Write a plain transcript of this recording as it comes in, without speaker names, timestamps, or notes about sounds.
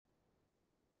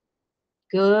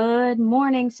Good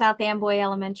morning, South Amboy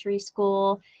Elementary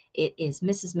School. It is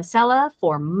Mrs. Masella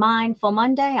for Mindful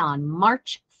Monday on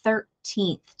March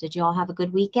 13th. Did you all have a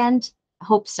good weekend? I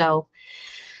hope so.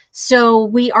 So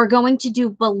we are going to do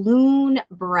balloon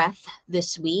breath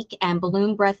this week, and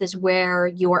balloon breath is where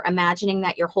you're imagining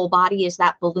that your whole body is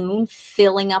that balloon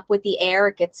filling up with the air.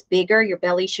 It gets bigger. Your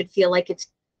belly should feel like it's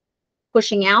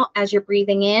pushing out as you're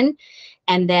breathing in,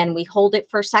 and then we hold it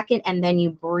for a second, and then you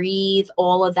breathe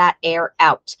all of that air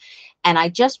out. And I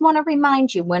just want to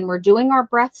remind you, when we're doing our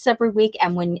breaths every week,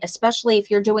 and when, especially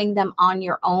if you're doing them on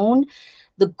your own,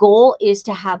 the goal is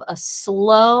to have a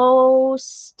slow,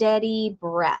 steady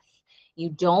breath.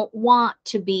 You don't want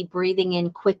to be breathing in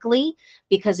quickly,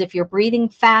 because if you're breathing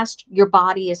fast, your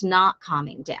body is not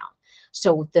calming down.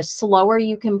 So the slower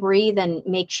you can breathe and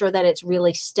make sure that it's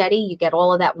really steady, you get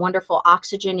all of that wonderful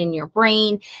oxygen in your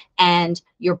brain, and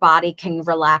your body can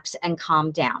relax and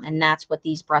calm down. And that's what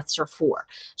these breaths are for.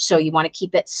 So you want to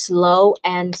keep it slow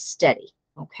and steady.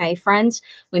 Okay, friends,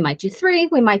 we might do 3,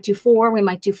 we might do 4, we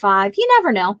might do 5. You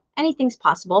never know. Anything's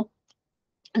possible.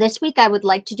 This week, I would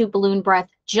like to do balloon breath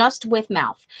just with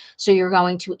mouth. So you're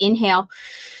going to inhale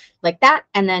like that,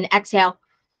 and then exhale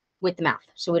with the mouth.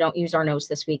 So we don't use our nose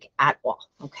this week at all.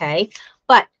 Okay.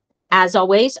 But as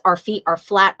always, our feet are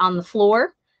flat on the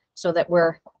floor so that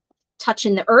we're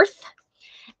touching the earth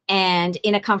and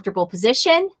in a comfortable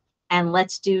position. And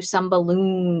let's do some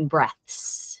balloon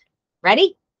breaths.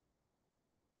 Ready?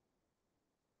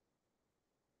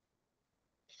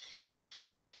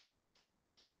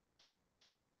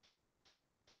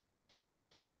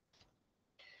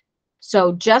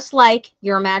 So just like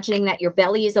you're imagining that your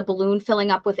belly is a balloon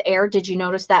filling up with air, did you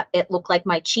notice that it looked like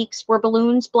my cheeks were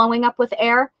balloons blowing up with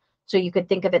air? So you could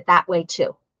think of it that way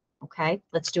too. Okay,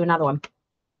 let's do another one.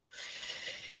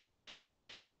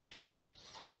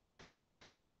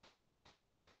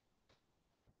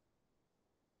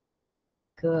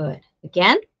 Good.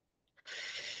 Again.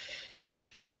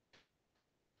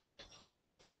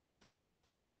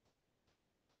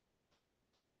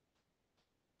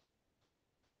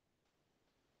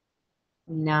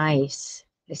 Nice.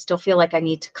 I still feel like I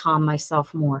need to calm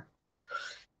myself more.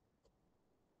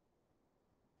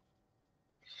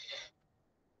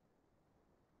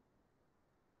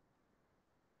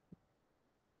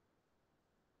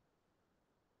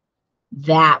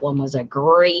 That one was a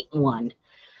great one.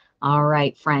 All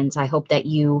right, friends, I hope that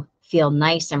you feel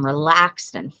nice and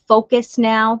relaxed and focused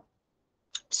now.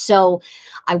 So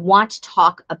I want to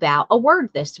talk about a word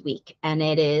this week, and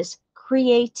it is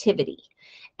creativity.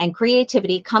 And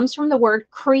creativity comes from the word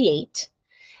create.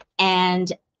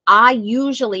 And I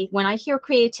usually, when I hear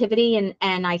creativity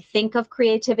and I think of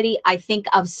creativity, I think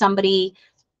of somebody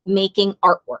making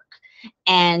artwork.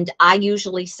 And I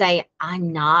usually say,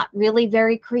 I'm not really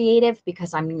very creative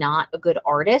because I'm not a good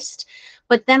artist.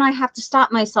 But then I have to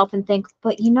stop myself and think,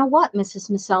 but you know what,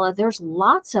 Mrs. Masella, there's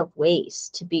lots of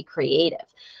ways to be creative.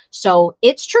 So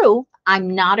it's true,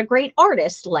 I'm not a great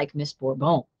artist like Miss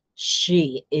Bourbon.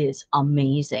 She is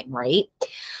amazing, right?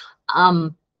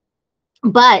 Um,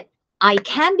 but I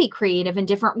can be creative in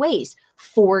different ways.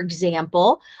 For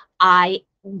example, I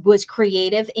was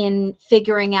creative in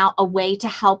figuring out a way to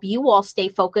help you all stay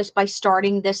focused by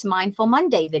starting this Mindful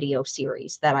Monday video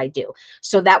series that I do.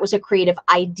 So that was a creative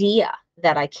idea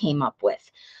that I came up with.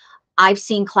 I've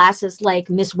seen classes like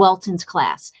Miss Welton's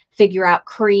class figure out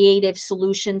creative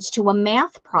solutions to a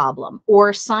math problem or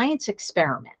a science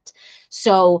experiment.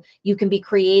 So you can be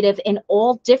creative in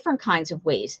all different kinds of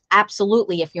ways.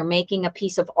 Absolutely. If you're making a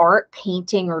piece of art,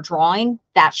 painting or drawing,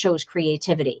 that shows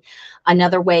creativity.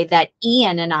 Another way that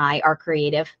Ian and I are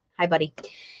creative, hi buddy,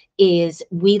 is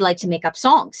we like to make up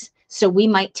songs. So we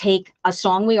might take a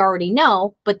song we already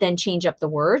know, but then change up the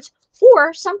words.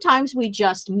 Or sometimes we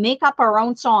just make up our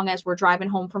own song as we're driving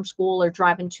home from school or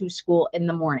driving to school in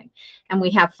the morning. And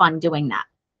we have fun doing that.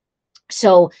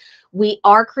 So we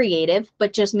are creative,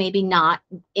 but just maybe not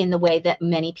in the way that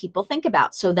many people think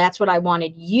about. So that's what I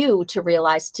wanted you to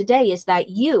realize today, is that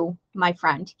you, my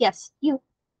friend, yes, you,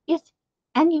 yes,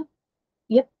 and you,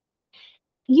 yep,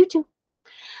 you too.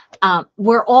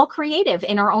 We're all creative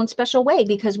in our own special way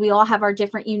because we all have our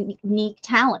different unique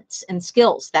talents and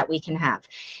skills that we can have.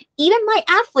 Even my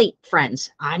athlete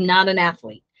friends, I'm not an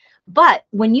athlete, but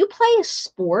when you play a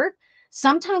sport,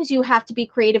 sometimes you have to be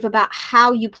creative about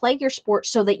how you play your sport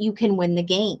so that you can win the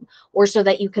game or so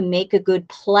that you can make a good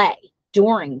play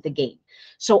during the game.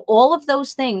 So all of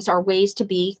those things are ways to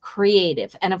be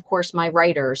creative. And of course, my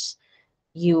writers,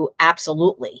 you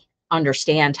absolutely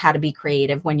understand how to be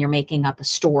creative when you're making up a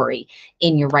story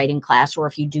in your writing class, or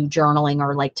if you do journaling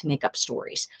or like to make up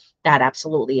stories. That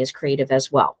absolutely is creative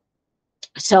as well.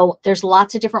 So there's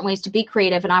lots of different ways to be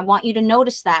creative. And I want you to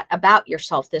notice that about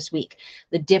yourself this week,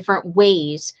 the different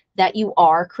ways that you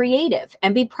are creative,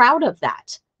 and be proud of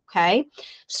that. Okay.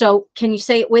 So can you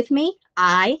say it with me?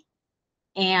 I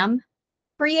am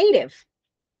creative.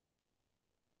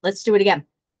 Let's do it again.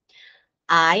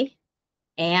 I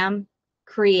am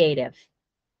creative.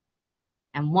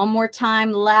 And one more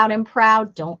time, loud and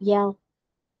proud. Don't yell.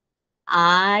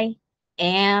 I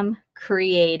am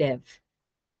creative.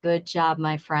 Good job,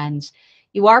 my friends.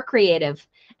 You are creative,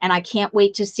 and I can't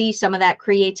wait to see some of that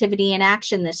creativity in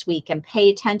action this week, and pay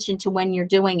attention to when you're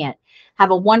doing it.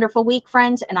 Have a wonderful week,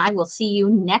 friends, and I will see you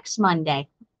next Monday.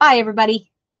 Bye,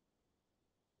 everybody.